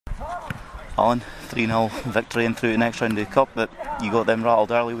Alan, 3-0 victory and through to the next round of the Cup, but you got them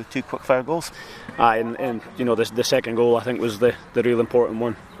rattled early with 2 quick-fire goals. Aye, and you know, the second goal I think was the real important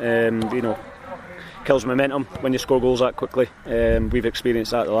one. You know, kills momentum when you score goals that quickly. We've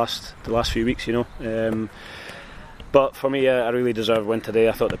experienced that the last few weeks, you know. But for me, I really deserved a win today.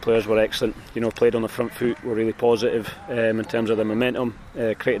 I thought the players were excellent. You know, played on the front foot, were really positive in terms of the momentum.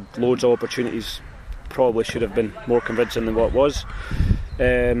 Created loads of opportunities. Probably should have been more convincing than what it was.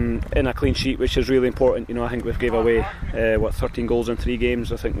 In a clean sheet, which is really important. You know, I think we've gave away 13 goals in 3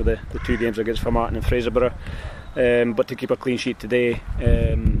 games. I think with the 2 games against Formartine and Fraserburgh. But to keep a clean sheet today,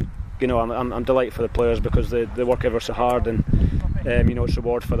 you know, I'm delighted for the players because they work ever so hard, and you know, it's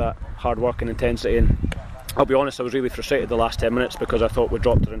reward for that hard work and intensity. And I'll be honest, I was really frustrated the last 10 minutes because I thought we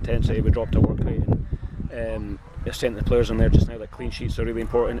dropped our intensity, we dropped our work rate, and it's saying to the players in there just now that clean sheets are really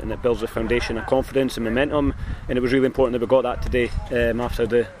important and it builds the foundation of confidence and momentum, and it was really important that we got that today after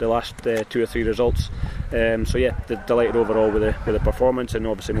the last 2 or 3 results. So yeah, delighted overall with the performance, and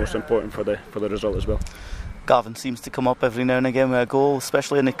obviously most important for the result as well. Gavin seems to come up every now and again with a goal,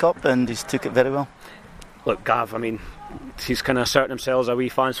 especially in the Cup, and he's took it very well. Look, Gav, I mean, he's kind of asserting himself as a wee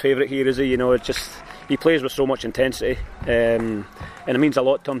fan's favourite here, is he? You know, it's just, he plays with so much intensity, and it means a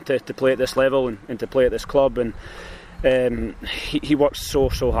lot to him to play at this level and to play at this club, and he works so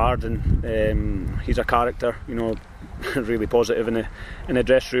hard, and he's a character, you know, really positive in the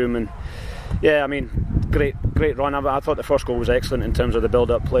dressing room. And yeah, I mean, great run. I thought the first goal was excellent in terms of the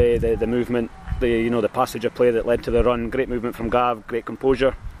build-up play, the movement, the passage of play that led to the run. Great movement from Gav, great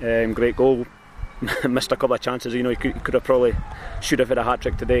composure, great goal. Missed a couple of chances, you know, he could have should have hit a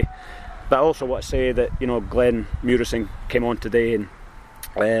hat-trick today. But I also want to say that, you know, Glenn Murison came on today, and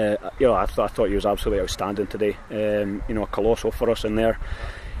you know, I thought he was absolutely outstanding today. You know, a colossal for us in there,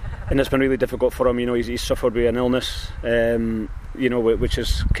 and it's been really difficult for him. You know, he's suffered with an illness, you know, which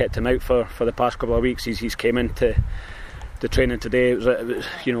has kept him out for the past couple of weeks. He's came into the training today, it was,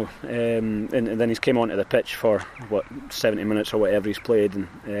 you know, and then he's came onto the pitch for 70 minutes or whatever he's played,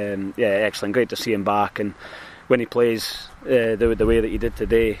 and yeah, excellent, great to see him back. And when he plays the way that he did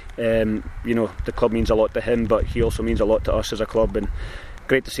today, you know, the club means a lot to him, but he also means a lot to us as a club, and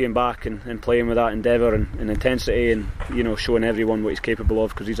great to see him back and playing with that endeavour and intensity, and, you know, showing everyone what he's capable of,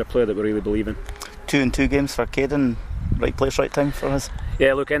 because he's a player that we really believe in. 2 in 2 games for Caden, right place, right time for us.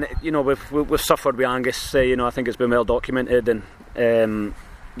 Yeah, look, and you know, we've suffered with Angus. You know, I think it's been well documented, and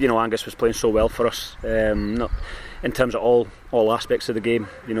you know, Angus was playing so well for us, not in terms of all aspects of the game.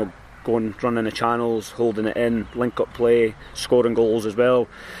 You know, running the channels, holding it in, link-up play, scoring goals as well.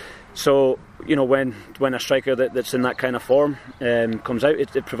 So, you know, when a striker that's in that kind of form comes out,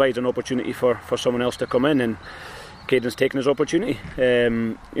 it provides an opportunity for someone else to come in, and Caden's taken his opportunity.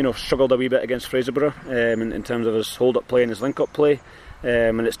 You know, struggled a wee bit against Fraserburgh in terms of his hold-up play and his link-up play.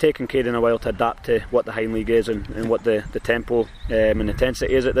 And it's taken Caden a while to adapt to what the Highland League is and what the tempo and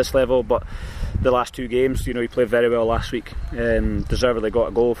intensity is at this level. But the last 2 games, you know, he played very well last week. Deservedly got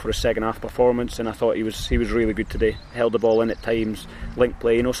a goal for his second half performance, and I thought he was really good today. Held the ball in at times, link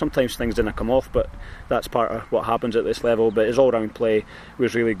play. You know, sometimes things didn't come off, but that's part of what happens at this level. But his all-round play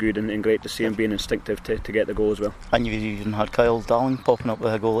was really good, and great to see him being instinctive to get the goal as well. And you even had Kyle Darling popping up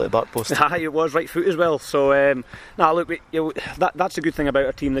with a goal at the back post. Aye, it was right foot as well. So look, you know, that's a good thing about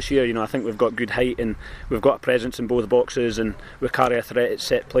our team this year. You know, I think we've got good height, and we've got a presence in both boxes, and we carry a threat at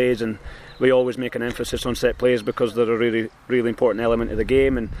set plays, and we always make an emphasis on set plays because they're a really, really important element of the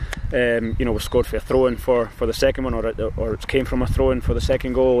game. And you know, we scored for a throw-in for the second one, or it came from a throw-in for the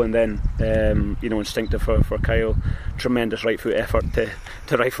second goal, and then you know, instinctive for Kyle, tremendous right foot effort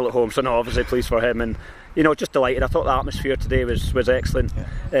to rifle it home. So no, obviously pleased for him, and you know, just delighted. I thought the atmosphere today was excellent.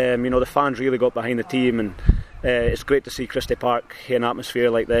 You know, the fans really got behind the team, and it's great to see Christie Park in an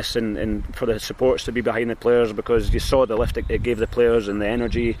atmosphere like this, and for the supporters to be behind the players, because you saw the lift it gave the players and the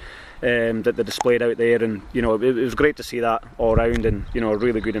energy that they displayed out there. And you know, it was great to see that all round, and you know, a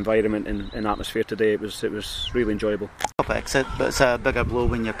really good environment and atmosphere today. It was really enjoyable. Top exit, but it's a bigger blow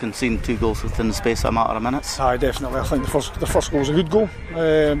when you're conceding 2 goals within the space of a matter of minutes. Aye, definitely. I think the first goal was a good goal.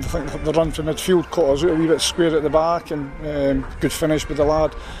 I think the run from midfield caught us out a wee bit square at the back, and good finish with the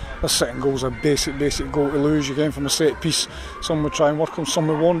lad. The second goal is a basic goal to lose. You get from a set piece. Some would try and work on, some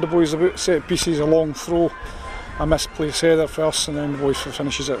would warn the boys about set pieces, a long throw, a misplaced header first, and then the boys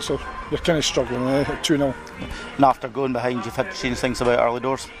finishes it. So you're kind of struggling at 2-0. And after going behind, you've had to change things about early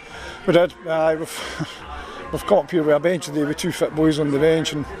doors. We did. We've come up here with a bench today with 2 fit boys on the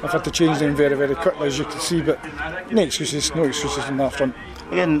bench, and I've had to change them very, very quickly, as you can see. But no excuses on that front.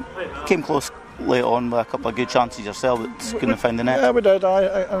 Again, came close late on with a couple of good chances yourself, but couldn't find the net. Yeah, we did.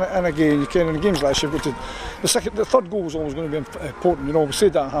 And again, you can in games like this, you've got to. The third goal is always going to be important. You know, we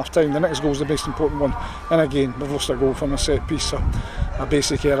said that at half time. The next goal is the most important one. And again, we've lost a goal from a set piece, a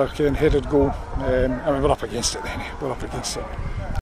basic error, headed goal. I mean, we're up against it then. We're up against it.